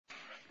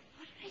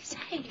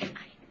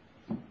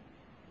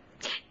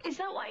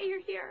why you're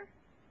here?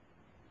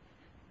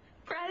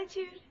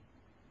 Gratitude?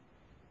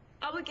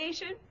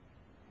 Obligation?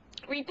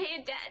 Repay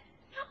a debt?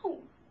 No,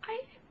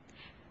 it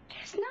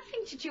has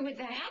nothing to do with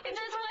that. If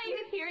that's why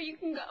you're here, you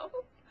can go,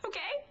 okay?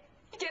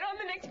 Get on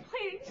the next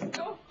plane and just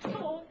go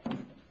home.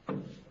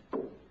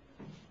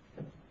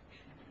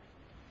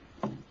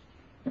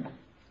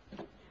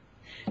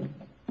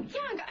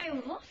 Bianca, I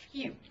love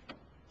you.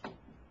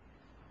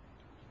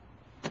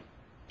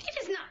 It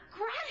is not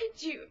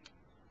gratitude.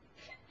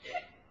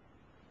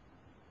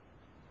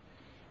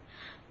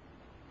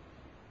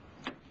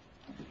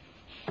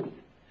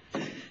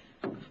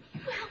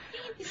 Well,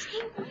 in the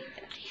same way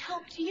that I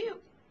helped you.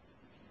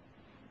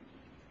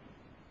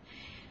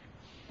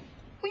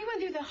 We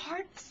went through the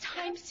hardest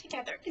times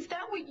together. Is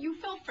that what you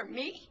felt for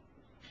me?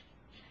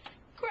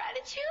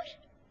 Gratitude?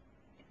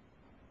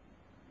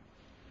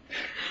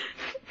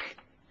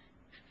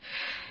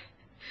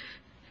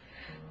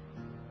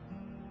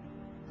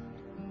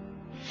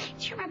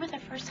 Do you remember the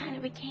first time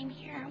that we came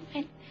here and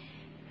went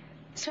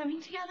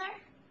swimming together?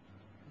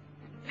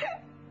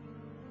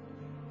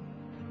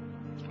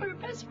 We were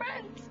best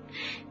friends.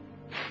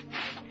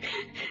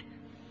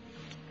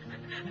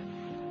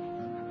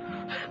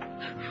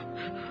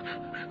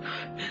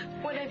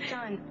 What I've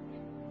done,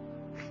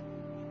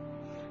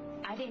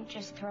 I didn't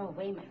just throw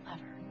away my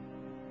lover.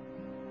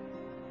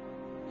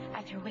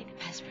 I threw away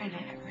the best friend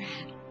I ever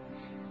had.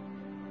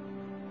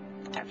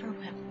 Ever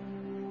will.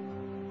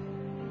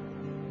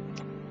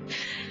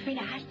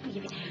 Rita, how did you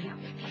even hang out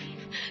with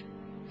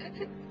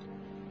me?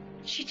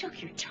 She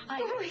took your child.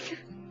 Oh my God.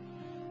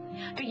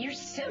 But you're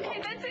so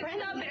okay, that's it.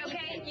 Stop it,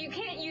 okay? You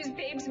can't use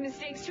Babe's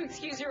mistakes to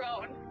excuse your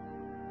own.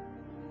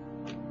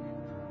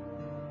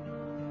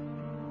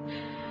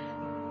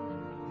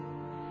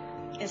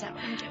 Is that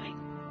what I'm doing?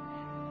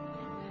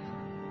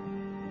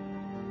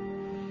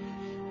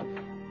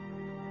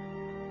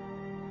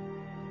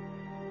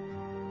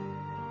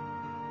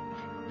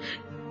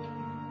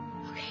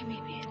 Okay,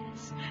 maybe it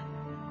is.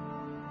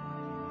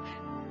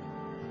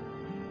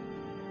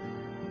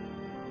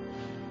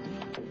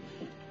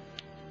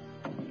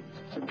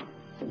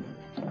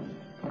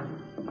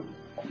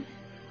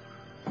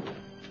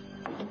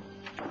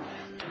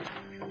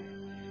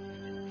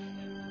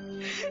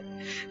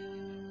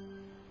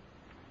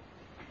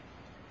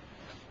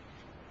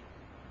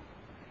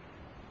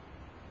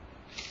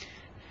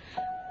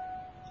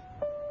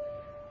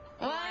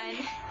 One,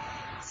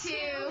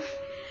 two,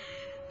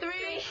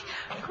 three.